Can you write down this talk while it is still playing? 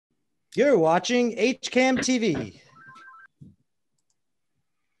You're watching HCAM TV.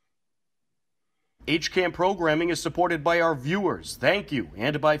 HCAM programming is supported by our viewers, thank you,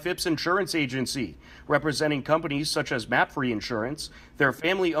 and by Phipps Insurance Agency, representing companies such as MapFree Insurance. Their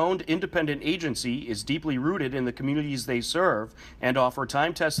family-owned independent agency is deeply rooted in the communities they serve and offer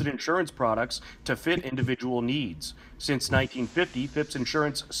time-tested insurance products to fit individual needs. Since 1950, Phipps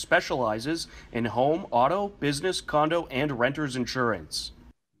Insurance specializes in home, auto, business, condo, and renters insurance.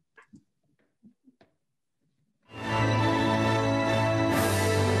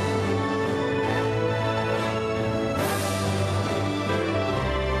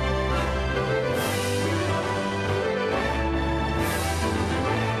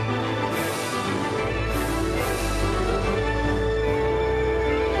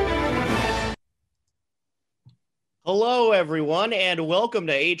 Hello, everyone, and welcome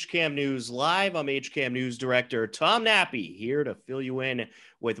to HCAM News Live. I'm HCAM News Director Tom Nappy, here to fill you in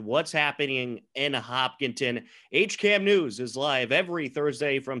with what's happening in Hopkinton. HCAM News is live every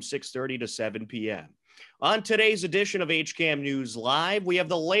Thursday from 6:30 to 7 p.m. On today's edition of HCAM News Live, we have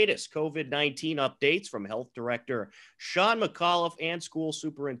the latest COVID-19 updates from Health Director Sean McAuliffe and School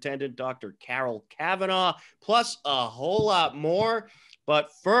Superintendent Dr. Carol Kavanaugh, plus a whole lot more.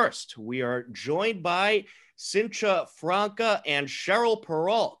 But first, we are joined by Cynthia Franca and Cheryl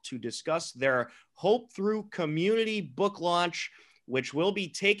Perrault to discuss their Hope Through Community book launch, which will be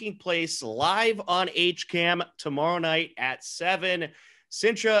taking place live on HCAM tomorrow night at 7.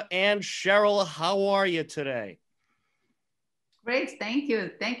 Cynthia and Cheryl, how are you today? Great, thank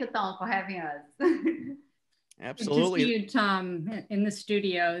you. Thank you, Tom, for having us. Absolutely. Good to see you, Tom, in the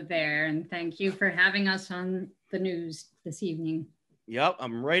studio there, and thank you for having us on the news this evening. Yep,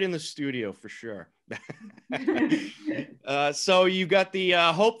 I'm right in the studio for sure. So you got the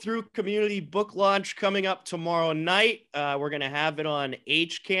Hope Through Community book launch coming up tomorrow night. We're going to have it on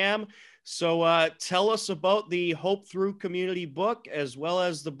HCAM. So tell us about the Hope Through Community book as well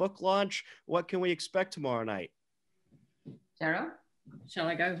as the book launch. What can we expect tomorrow night? Cheryl? Shall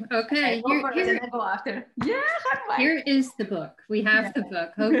I go? Okay. Yeah, here is the book. We have the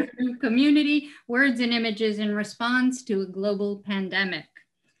book, Hope Through Community, Words and Images in Response to a Global Pandemic.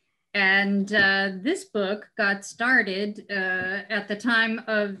 And this book got started at the time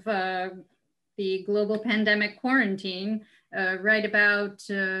of the global pandemic quarantine, right about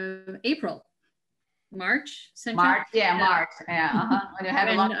April, March? March, yeah, March. Yeah, when you have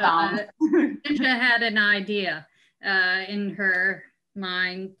a lockdown. Cynthia had an idea in her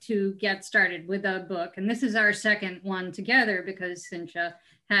mind to get started with a book. And this is our second one together because Cynthia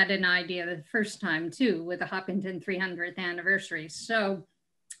had an idea the first time too with the Hopkinton 300th anniversary. So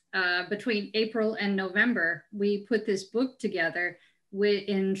between April and November, we put this book together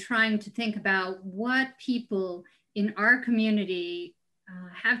in trying to think about what people in our community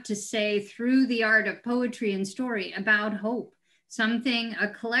have to say through the art of poetry and story about hope, a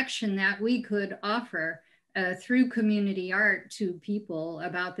collection that we could offer through community art to people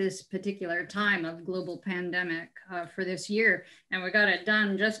about this particular time of global pandemic for this year. And we got it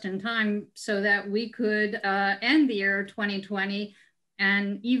done just in time so that we could end the year 2020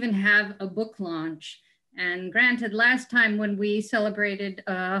 and even have a book launch. And granted, last time when we celebrated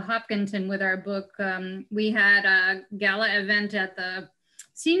Hopkinton with our book, we had a gala event at the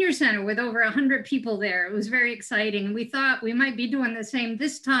Senior Center with over 100 people there. It was very exciting. We thought we might be doing the same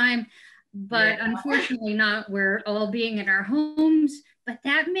this time, but unfortunately not. We're all being in our homes, but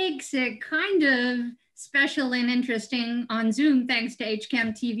that makes it kind of special and interesting on Zoom, thanks to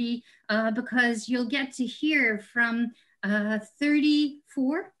HCAM TV, because you'll get to hear from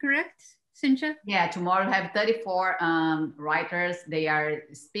 34, correct, Cynthia? Yeah, tomorrow we have 34 writers. They are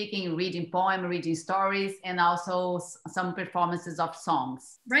speaking, reading poems, reading stories, and also some performances of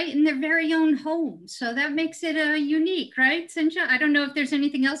songs. Right, in their very own homes. So that makes it unique, right, Cynthia? I don't know if there's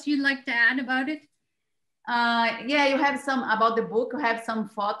anything else you'd like to add about it. Yeah, you have some about the book. You have some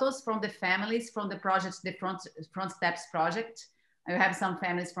photos from the families from the project, the Front Steps project. You have some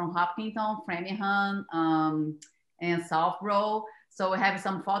families from Hopkinton, Framingham, and Southborough. So we have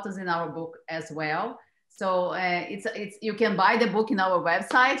some photos in our book as well. So it's you can buy the book in our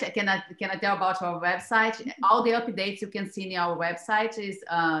website. I cannot tell about our website. All the updates you can see in our website is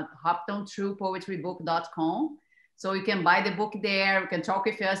hoptontruepoetrybook.com. So you can buy the book there. You can talk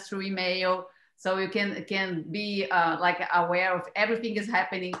with us through email. So you can be like aware of everything is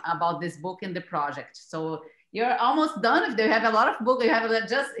happening about this book and the project. So you're almost done. If they have a lot of books, you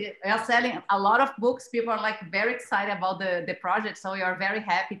are selling a lot of books. People are like very excited about the project. So we are very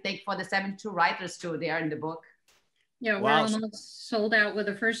happy. Thank you for the 72 writers too. They are in the book. Yeah, we're almost sold out with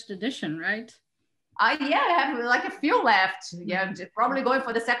the first edition, right? Yeah, I have like a few left. Yeah, probably going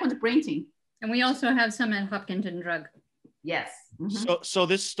for the second printing. And we also have some at Hopkinton Drug. Yes. So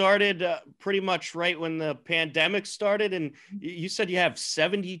this started pretty much right when the pandemic started, and you said you have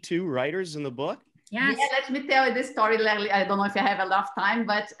 72 writers in the book. Yes. Yeah, let me tell you this story, Leslie. I don't know if I have enough time,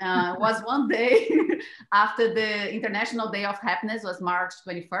 but it was one day after the International Day of Happiness, was March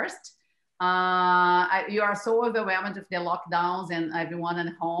 21st. You are so overwhelmed with the lockdowns and everyone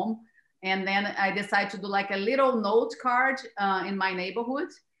at home. And then I decided to do like a little note card in my neighborhood,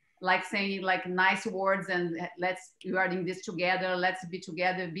 like saying like nice words and we are in this together, let's be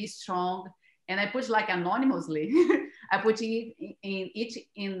together, be strong. And I put like anonymously, I put in each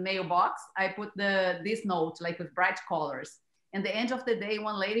mailbox, I put this note like with bright colors. And the end of the day,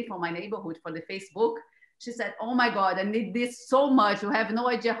 one lady from my neighborhood for the Facebook, she said, "Oh my God, I need this so much. You have no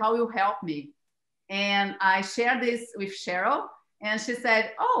idea how you help me." And I shared this with Cheryl, and she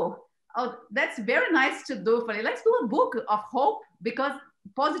said, "Oh, that's very nice to do for you. Let's do a book of hope, because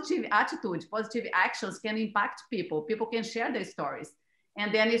positive attitude, positive actions can impact people. People can share their stories."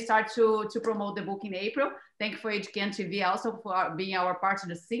 And then you start to promote the book in April. Thank you for HCAM TV also for being our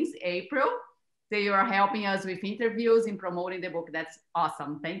partner since April. So you are helping us with interviews and promoting the book. That's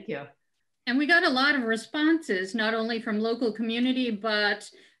awesome. Thank you. And we got a lot of responses, not only from local community,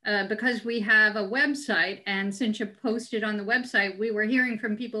 but because we have a website, and since you posted on the website, we were hearing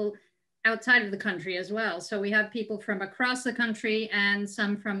from people outside of the country as well. So we have people from across the country and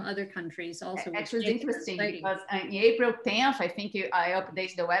some from other countries also. Actually, it's interesting because in April 10th, I think I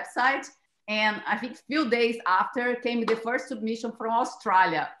updated the website. And I think a few days after came the first submission from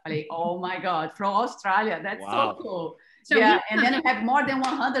Australia. Like, oh my God, from Australia. That's Wow. so cool. So yeah, and then you have more than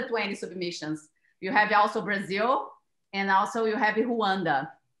 120 submissions. You have also Brazil, and also you have Rwanda.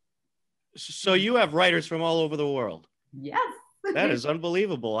 So you have writers from all over the world. Yes. That is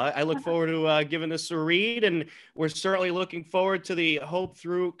unbelievable. I look forward to giving this a read, and we're certainly looking forward to the Hope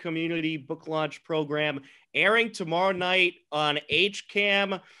Through Community Book Launch Program airing tomorrow night on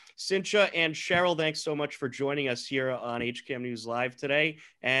HCAM. Cynthia and Cheryl, thanks so much for joining us here on HCAM News Live today,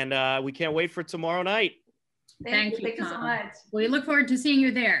 and we can't wait for tomorrow night. Thank you so much. We look forward to seeing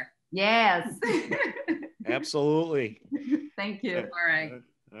you there. Yes. Absolutely. Thank you. All right.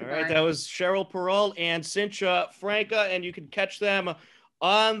 All right, that was Cheryl Perrault and Cynthia Franca, and you can catch them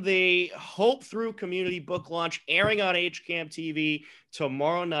on the Hope Through Community Book Launch airing on HCAM TV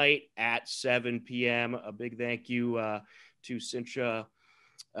tomorrow night at 7 p.m. A big thank you to Cynthia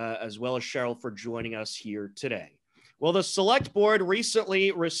as well as Cheryl for joining us here today. Well, the Select Board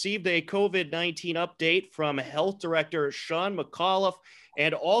recently received a COVID-19 update from Health Director Sean McAuliffe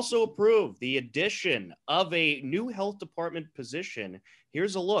and also approved the addition of a new health department position.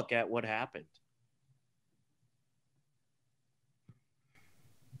 Here's a look at what happened.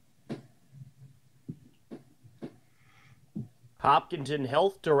 Hopkinton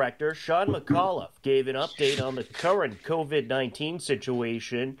Health Director Sean McAuliffe gave an update on the current COVID-19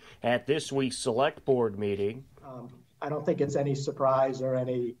 situation at this week's Select Board meeting. I don't think it's any surprise or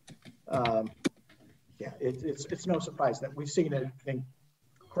any, it's no surprise that we've seen an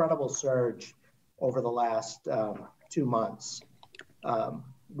incredible surge over the last 2 months.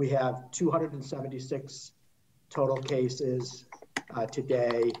 We have 276 total cases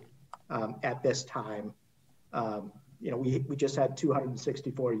today at this time. We just had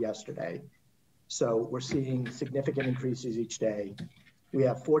 264 yesterday. So we're seeing significant increases each day. We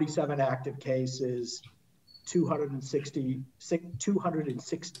have 47 active cases,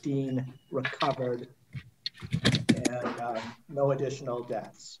 216 recovered, and no additional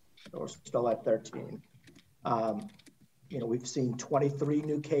deaths. So we're still at 13. We've seen 23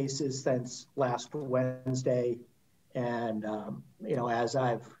 new cases since last Wednesday. And, as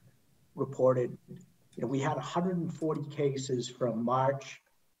I've reported, we had 140 cases from March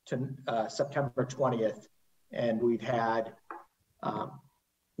to September 20th, and we've had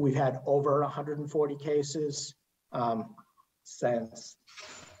over 140 cases since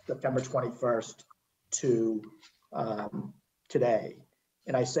September 21st to today.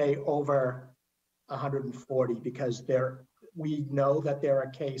 And I say over 140 because we know that there are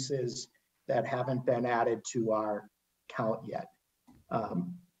cases that haven't been added to our count yet.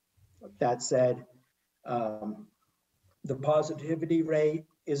 That said, the positivity rate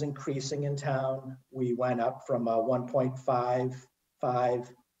is increasing in town. We went up from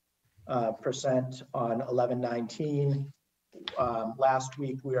 1.55% on 11/19. Last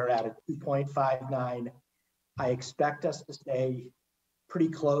week we were at a 2.59. I expect us to stay pretty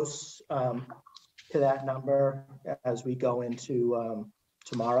close to that number as we go into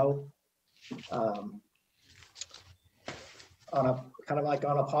tomorrow. on a kind of like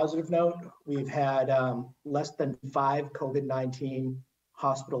on a positive note, we've had less than 5 COVID-19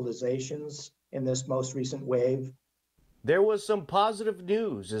 hospitalizations in this most recent wave. There was some positive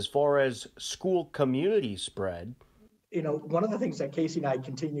news as far as school community spread. You know, one of the things that Casey and I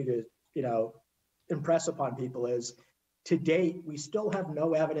continue to, you know, impress upon people is, to date, we still have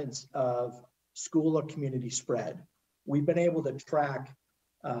no evidence of school or community spread. We've been able to track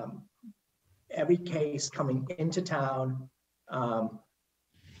every case coming into town,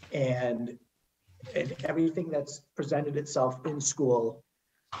 and everything that's presented itself in school.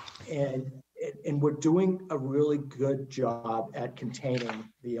 And we're doing a really good job at containing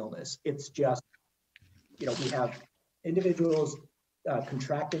the illness. It's just, you know, we have individuals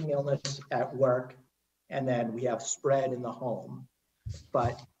contracting illness at work, and then we have spread in the home.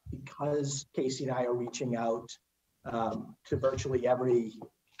 But because Casey and I are reaching out to virtually every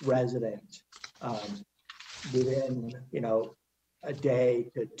resident within, you know, a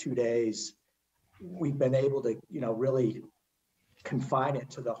day to 2 days, we've been able to, you know, really confine it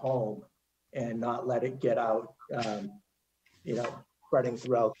to the home and not let it get out, you know, spreading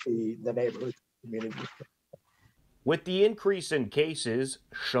throughout the neighborhood community. With the increase in cases,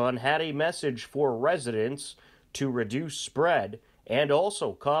 Sean had a message for residents to reduce spread and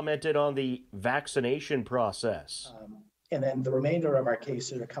also commented on the vaccination process. And then the remainder of our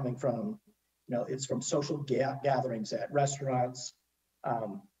cases are coming from, you know, it's from social gatherings at restaurants,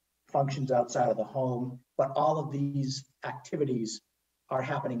 functions outside of the home, but all of these activities are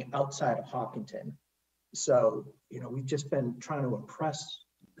happening outside of Hopkinton. So, you know, we've just been trying to impress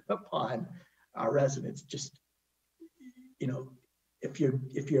upon our residents, just, you know, if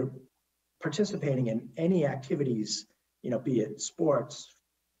you're participating in any activities, you know, be it sports,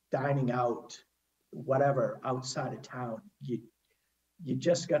 dining out, whatever, outside of town, you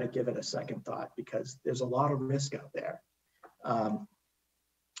just got to give it a second thought, because there's a lot of risk out there.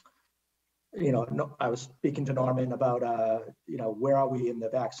 You know, I was speaking to Norman about, you know, where are we in the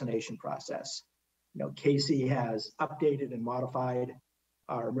vaccination process? You know, Casey has updated and modified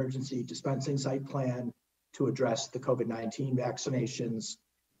our emergency dispensing site plan to address the COVID-19 vaccinations.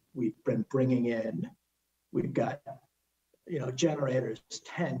 We've been bringing in, we've got, you know, generators,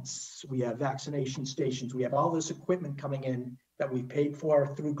 tents, we have vaccination stations, we have all this equipment coming in that we paid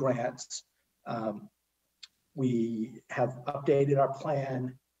for through grants. We have updated our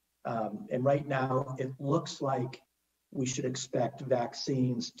plan. And right now it looks like we should expect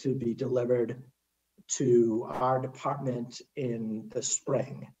vaccines to be delivered to our department in the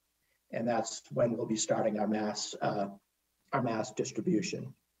spring. And that's when we'll be starting our mass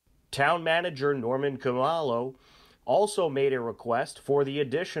distribution. Town manager Norman Kamalo also made a request for the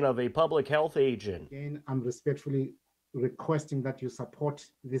addition of a public health agent. Again, I'm respectfully requesting that you support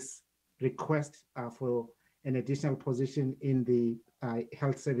this request for an additional position in the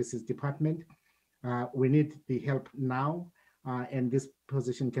health services department. We need the help now, and this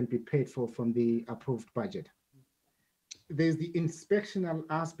position can be paid for from the approved budget. There's the inspectional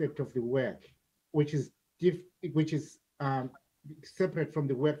aspect of the work, which is separate from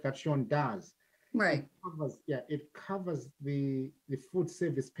the work that Sean does. Right. It covers the food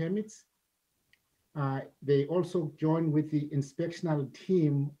service permits. They also join with the inspectional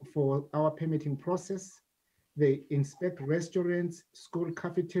team for our permitting process. They inspect restaurants, school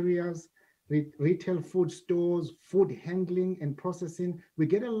cafeterias, retail food stores, food handling and processing. We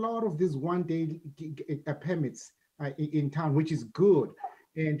get a lot of these one-day permits in town, which is good.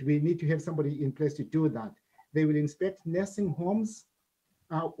 And we need to have somebody in place to do that. They will inspect nursing homes.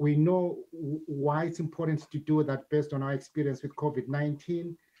 We know why it's important to do that based on our experience with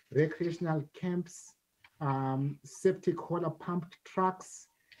COVID-19, recreational camps, septic hauler pumped trucks.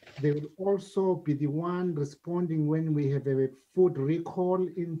 They will also be the one responding when we have a food recall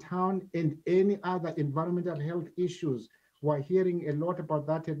in town and any other environmental health issues. We're hearing a lot about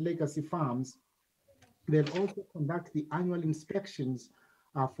that at Legacy Farms. They'll also conduct the annual inspections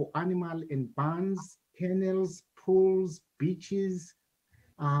for animal and barns, kennels, pools, beaches,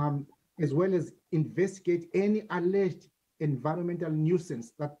 as well as investigate any alleged environmental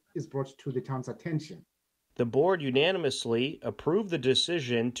nuisance that is brought to the town's attention. The board unanimously approved the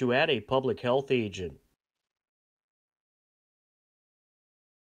decision to add a public health agent.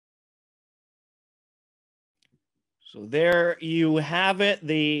 So there you have it,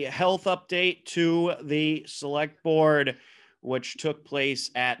 the health update to the select board, which took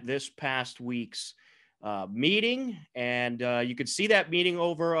place at this past week's meeting. And you can see that meeting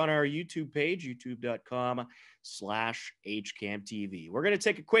over on our YouTube page, youtube.com/HCAMTV. We're going to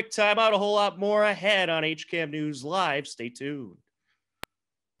take a quick time out, a whole lot more ahead on HCAM News Live. Stay tuned.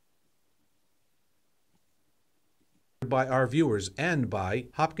 by our viewers and by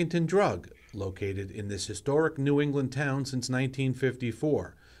Hopkinton Drug, located in this historic New England town since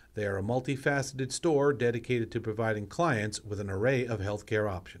 1954. They are a multifaceted store dedicated to providing clients with an array of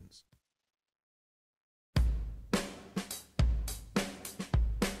healthcare options.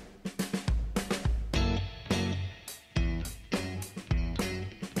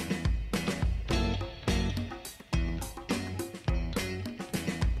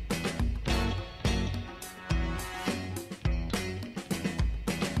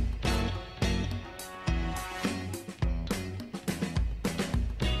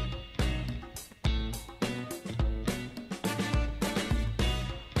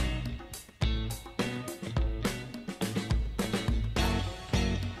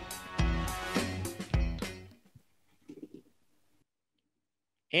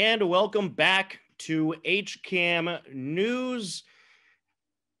 And welcome back to HCAM News.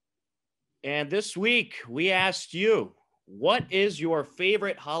 And this week we asked you, what is your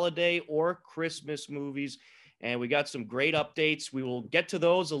favorite holiday or Christmas movies? And we got some great updates. We will get to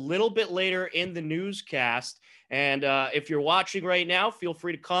those a little bit later in the newscast. And if you're watching right now, feel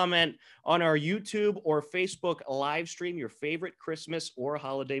free to comment on our YouTube or Facebook live stream your favorite Christmas or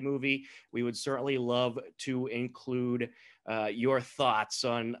holiday movie. We would certainly love to include your thoughts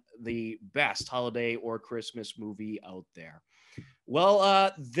on the best holiday or Christmas movie out there.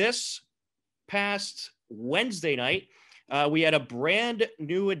 Well, this past Wednesday night, we had a brand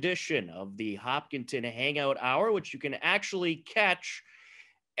new edition of the Hopkinton Hangout Hour, which you can actually catch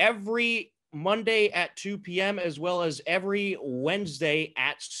every Monday at 2 p.m. as well as every Wednesday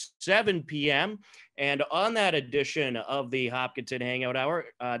at 7 p.m. And on that edition of the Hopkinton Hangout Hour,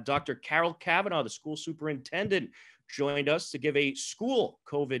 Dr. Carol Kavanaugh, the school superintendent, joined us to give a school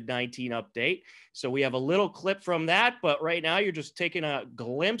COVID-19 update. So we have a little clip from that, but right now you're just taking a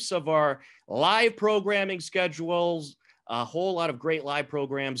glimpse of our live programming schedules, a whole lot of great live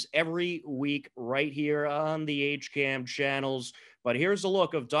programs every week right here on the HCAM channels. But here's a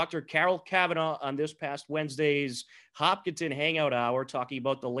look of Dr. Carol Kavanaugh on this past Wednesday's Hopkinton Hangout Hour, talking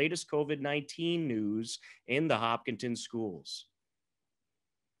about the latest COVID-19 news in the Hopkinton schools.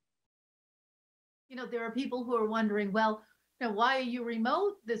 You know, there are people who are wondering, well, you know, why are you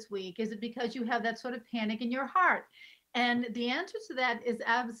remote this week? Is it because you have that sort of panic in your heart? And the answer to that is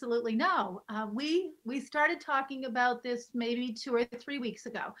absolutely no. We started talking about this maybe 2 or 3 weeks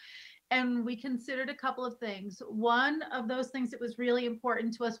ago, and we considered a couple of things. One of those things that was really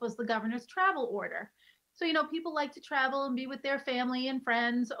important to us was the governor's travel order. So, you know, people like to travel and be with their family and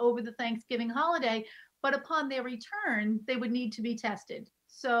friends over the Thanksgiving holiday, but upon their return, they would need to be tested.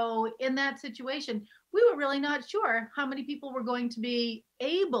 So in that situation, we were really not sure how many people were going to be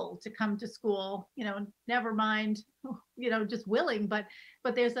able to come to school, you know, never mind, you know, just willing, but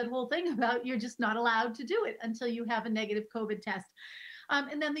there's that whole thing about you're just not allowed to do it until you have a negative COVID test.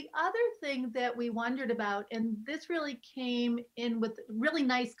 And then the other thing that we wondered about, and this really came in with really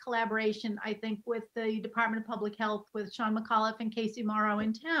nice collaboration, I think, with the Department of Public Health, with Sean McAuliffe and Casey Morrow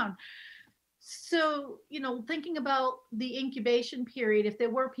in town. So, you know, thinking about the incubation period, if there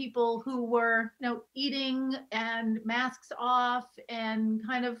were people who were, you know, eating and masks off and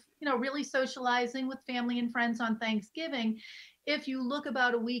kind of, you know, really socializing with family and friends on Thanksgiving, if you look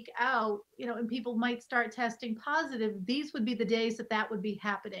about a week out, you know, and people might start testing positive, these would be the days that that would be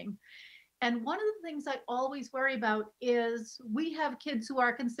happening. And one of the things I always worry about is we have kids who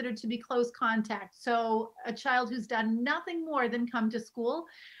are considered to be close contact. So a child who's done nothing more than come to school,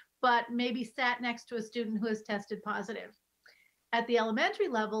 but maybe sat next to a student who has tested positive. At the elementary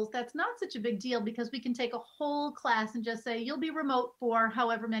levels, that's not such a big deal because we can take a whole class and just say, you'll be remote for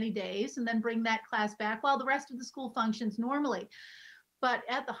however many days, and then bring that class back while the rest of the school functions normally. But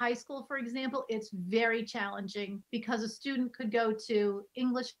at the high school, for example, it's very challenging because a student could go to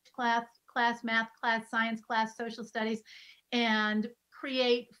English class, math class, science class, social studies, and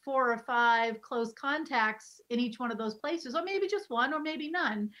create 4 or 5 close contacts in each one of those places, or maybe just one, or maybe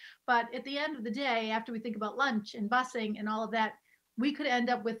none. But at the end of the day, after we think about lunch and busing and all of that, we could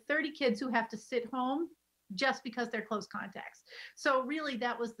end up with 30 kids who have to sit home just because they're close contacts. So really,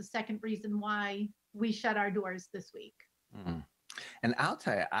 that was the second reason why we shut our doors this week. Mm-hmm. And I'll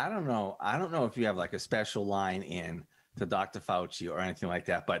tell you, I don't know if you have like a special line in to Dr. Fauci or anything like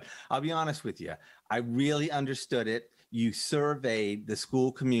that, but I'll be honest with you, I really understood it. You surveyed the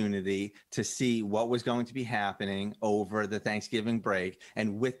school community to see what was going to be happening over the Thanksgiving break.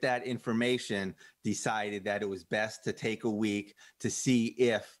 And with that information, decided that it was best to take a week to see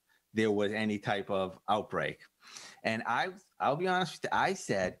if there was any type of outbreak. And I'll be honest with you, I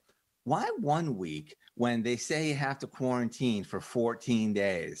said, why 1 week when they say you have to quarantine for 14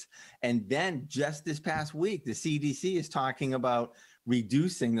 days? And then just this past week, the CDC is talking about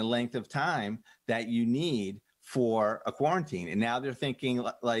reducing the length of time that you need for a quarantine. And now they're thinking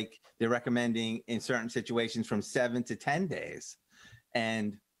like they're recommending in certain situations from 7 to 10 days.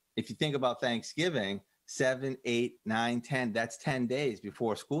 And if you think about Thanksgiving, 7, 8, 9, 10, that's 10 days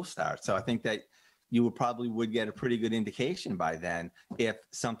before school starts. So I think that you would get a pretty good indication by then if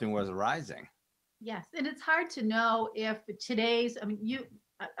something was arising. Yes, and it's hard to know if today's, I mean,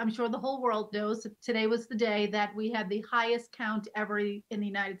 I'm sure the whole world knows that today was the day that we had the highest count ever in the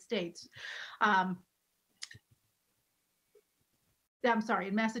United States. I'm sorry,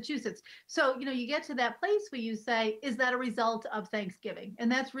 in Massachusetts. So, you get to that place where you say, is that a result of Thanksgiving?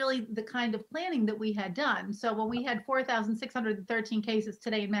 And that's really the kind of planning that we had done. So when we had 4,613 cases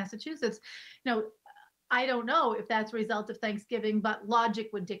today in Massachusetts, I don't know if that's a result of Thanksgiving, but logic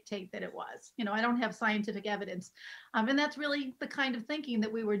would dictate that it was. I don't have scientific evidence. And that's really the kind of thinking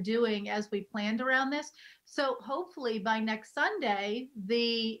that we were doing as we planned around this. So hopefully by next Sunday,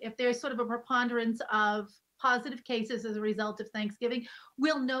 if there's sort of a preponderance of positive cases as a result of Thanksgiving,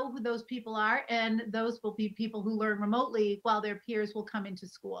 we'll know who those people are, and those will be people who learn remotely while their peers will come into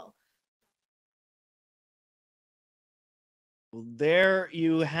school. There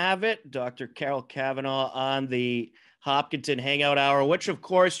you have it, Dr. Carol Cavanaugh on the Hopkinton Hangout Hour, which of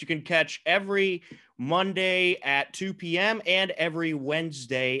course you can catch every Monday at 2 p.m. and every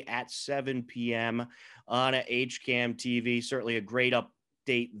Wednesday at 7 p.m. on HCAM TV. Certainly a great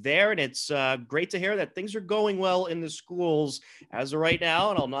update there. And it's great to hear that things are going well in the schools as of right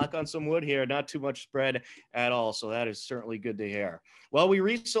now. And I'll knock on some wood here, not too much spread at all. So that is certainly good to hear. Well, we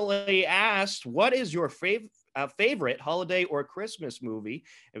recently asked, what is your favorite holiday or Christmas movie?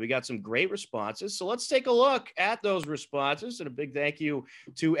 And we got some great responses. So let's take a look at those responses. And a big thank you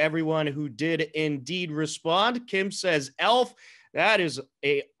to everyone who did indeed respond. Kim says Elf. That is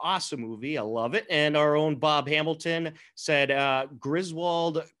a awesome movie. I love it. And our own Bob Hamilton said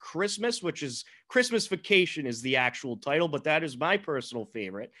Griswold Christmas, which is Christmas Vacation is the actual title, but that is my personal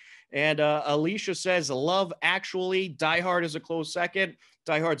favorite. And Alicia says Love Actually. Die Hard is a close second.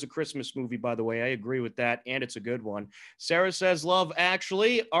 Die Hard's a Christmas movie, by the way. I agree with that, and it's a good one. Sarah says Love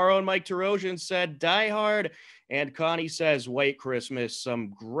Actually. Our own Mike Terosian said Die Hard. And Connie says White Christmas.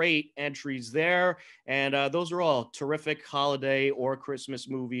 Some great entries there. And those are all terrific holiday or Christmas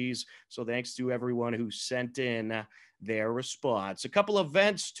movies. So thanks to everyone who sent in their response. A couple of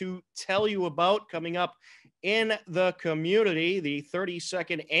events to tell you about coming up in the community. The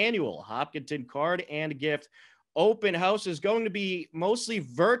 32nd annual Hopkinton Card and Gift Open House is going to be mostly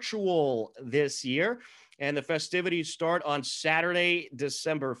virtual this year. And the festivities start on Saturday,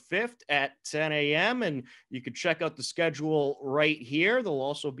 December 5th at 10 a.m. And you can check out the schedule right here. There'll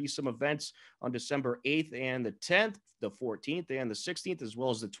also be some events on December 8th and the 10th, the 14th and the 16th, as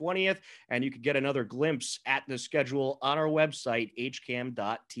well as the 20th. And you can get another glimpse at the schedule on our website,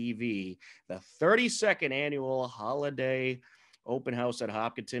 hcam.tv. The 32nd annual holiday open house at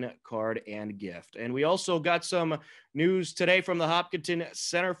Hopkinton Card and Gift. And we also got some news today from the Hopkinton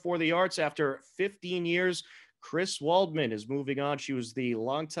Center for the Arts. After 15 years, Chris Waldman is moving on. She was the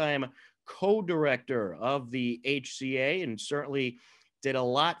longtime co-director of the HCA and certainly did a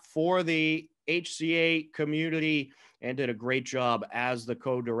lot for the HCA community and did a great job as the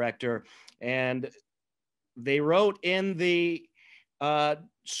co-director. And they wrote in the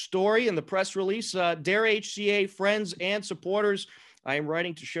story in the press release, Dear HCA friends and supporters, I am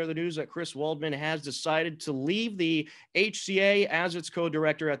writing to share the news that Chris Waldman has decided to leave the HCA as its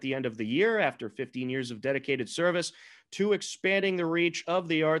co-director at the end of the year after 15 years of dedicated service to expanding the reach of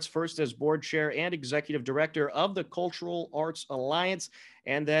the arts, first as board chair and executive director of the Cultural Arts Alliance,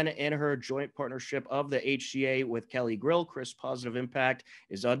 and then in her joint partnership of the HCA with Kelly Grill. Chris' positive impact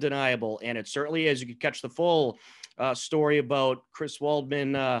is undeniable, and it certainly is. You can catch the full story about Chris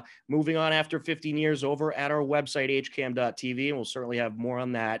Waldman moving on after 15 years over at our website, hcam.tv, and we'll certainly have more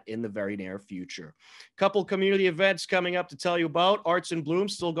on that in the very near future. Couple community events coming up to tell you about. Arts in Bloom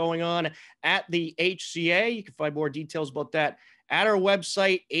still going on at the HCA. You can find more details about that at our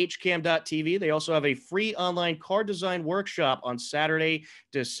website, hcam.tv. They also have a free online card design workshop on Saturday,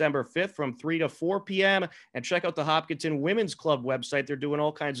 December 5th from 3 to 4 p.m. And check out the Hopkinton Women's Club website. They're doing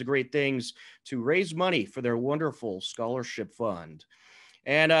all kinds of great things to raise money for their wonderful scholarship fund.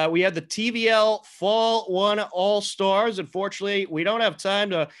 And we had the TVL Fall 1 All-Stars. Unfortunately, we don't have time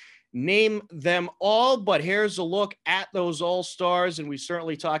to name them all, but here's a look at those all-stars, and we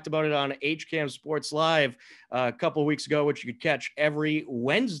certainly talked about it on HCAM Sports Live a couple of weeks ago, which you could catch every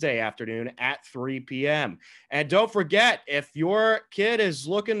Wednesday afternoon at 3 p.m. And don't forget, if your kid is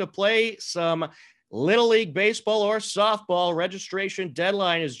looking to play some Little League baseball or softball, registration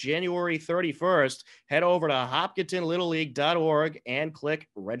deadline is January 31st. Head over to hopkintonlittleleague.org and click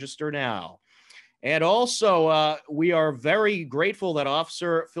register now. And also, we are very grateful that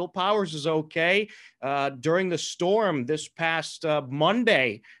Officer Phil Powers is okay. During the storm this past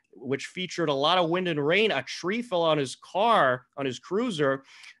Monday, which featured a lot of wind and rain, a tree fell on his car, on his cruiser,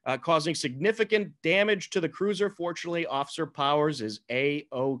 causing significant damage to the cruiser. Fortunately, Officer Powers is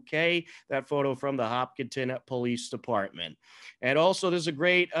A-okay. That photo from the Hopkinton Police Department. And also, there's a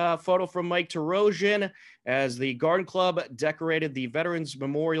great photo from Mike Terosian as the Garden Club decorated the Veterans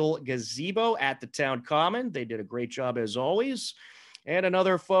Memorial Gazebo at the Town Common. They did a great job as always. And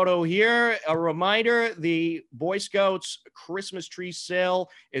another photo here, a reminder, the Boy Scouts Christmas tree sale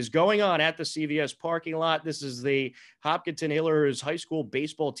is going on at the CVS parking lot. This is the Hopkinton Hillers High School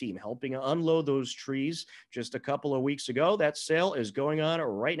baseball team helping unload those trees just a couple of weeks ago. That sale is going on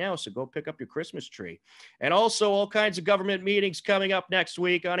right now, so go pick up your Christmas tree. And also all kinds of government meetings coming up next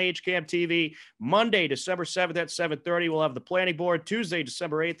week on HCAM TV. Monday, December 7th at 7:30, we'll have the Planning Board. Tuesday,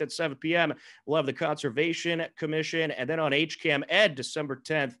 December 8th at 7 p.m., we'll have the Conservation Commission. And then on HCAM Ed, December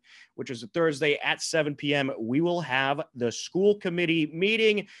 10th, which is a Thursday at 7 p.m., we will have the school committee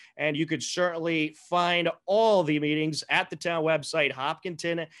meeting. And you could certainly find all the meetings at the town website,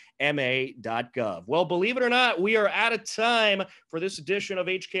 hopkintonma.gov. Well, believe it or not, we are out of time for this edition of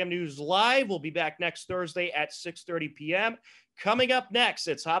HCAM News Live. We'll be back next Thursday at 6:30 p.m. Coming up next,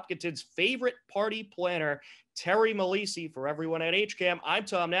 it's Hopkinton's favorite party planner, Terry Malisi. For everyone at HCAM, I'm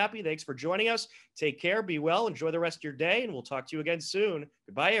Tom Nappy. Thanks for joining us. Take care, be well, enjoy the rest of your day, and we'll talk to you again soon.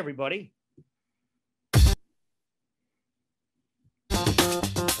 Goodbye, everybody.